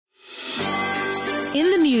In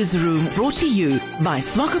the Newsroom, brought to you by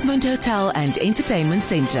Swakopmund Hotel and Entertainment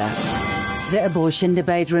Centre. The abortion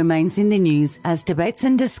debate remains in the news as debates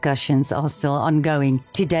and discussions are still ongoing.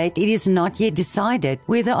 To date, it is not yet decided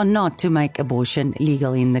whether or not to make abortion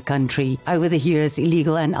legal in the country. Over the years,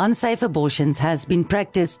 illegal and unsafe abortions has been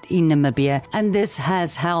practiced in Namibia, and this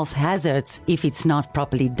has health hazards if it's not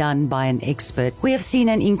properly done by an expert. We have seen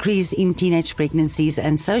an increase in teenage pregnancies,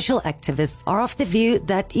 and social activists are of the view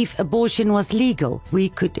that if abortion was legal, we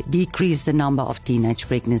could decrease the number of teenage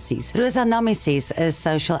pregnancies. Rosa Namises, a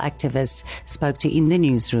social activist, spoke to In The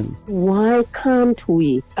Newsroom. Why can't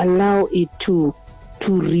we allow it to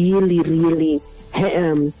really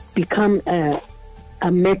become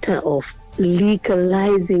a matter of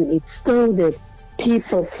legalizing it so that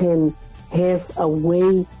people can have a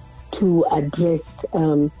way to address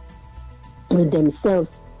themselves,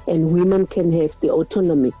 and women can have the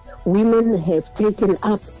autonomy. Women have taken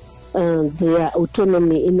up their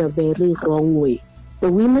autonomy in a very wrong way.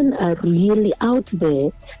 The women are really out there,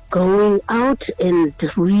 going out and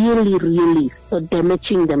really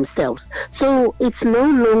damaging themselves. So it's no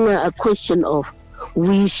longer a question of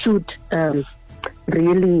we should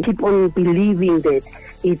really keep on believing that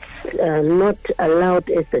it's not allowed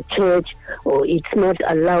as a church, or it's not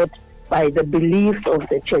allowed by the beliefs of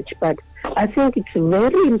the church. But I think it's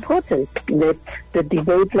very important that the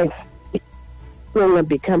debate like longer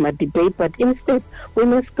become a debate, but instead we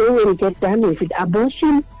must go and get done with it.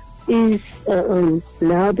 Abortion is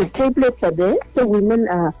now the tablets are there, so women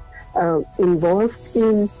are involved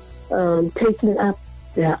in taking up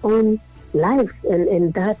their own lives,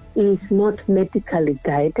 and that is not medically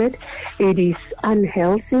guided. It is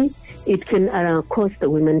unhealthy. It can cause the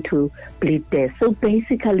women to bleed death. So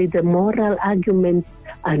basically the moral arguments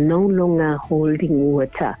are no longer holding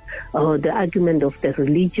water. The argument of the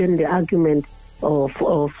religion, the argument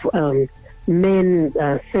of men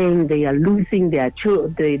saying they are losing their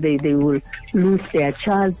child, they will lose their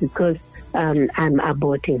child because I'm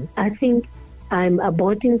aborting. I think I'm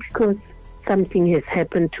aborting because something has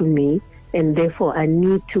happened to me, and therefore I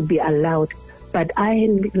need to be allowed. But I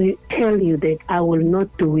tell you that I will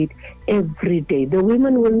not do it every day. The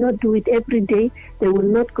women will not do it every day. They will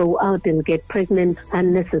not go out and get pregnant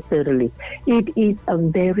unnecessarily. It is a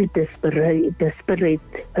very desperate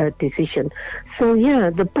decision. So yeah,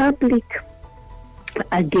 the public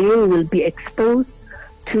again will be exposed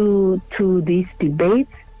to these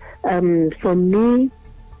debates. For me,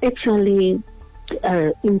 actually,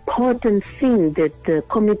 important thing that the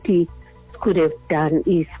committee could have done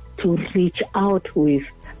is to reach out with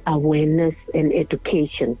awareness and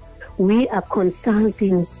education. We are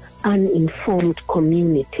consulting uninformed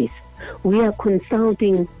communities. We are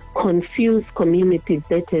consulting confused communities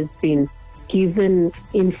that has been given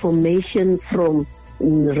information from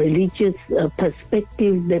religious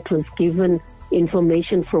perspective, that was given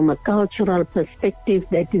information from a cultural perspective,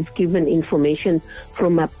 that is given information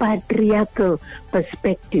from a patriarchal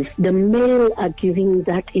perspective. The male are giving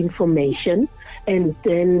that information, and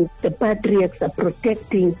then the patriarchs are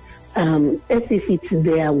protecting as if it's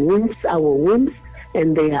their wombs, our wombs,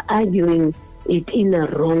 and they are arguing it in a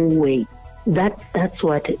wrong way. That's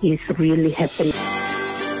what is really happening.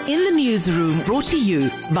 In the Newsroom, brought to you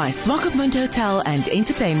by Swakopmund Hotel and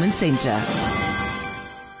Entertainment Centre.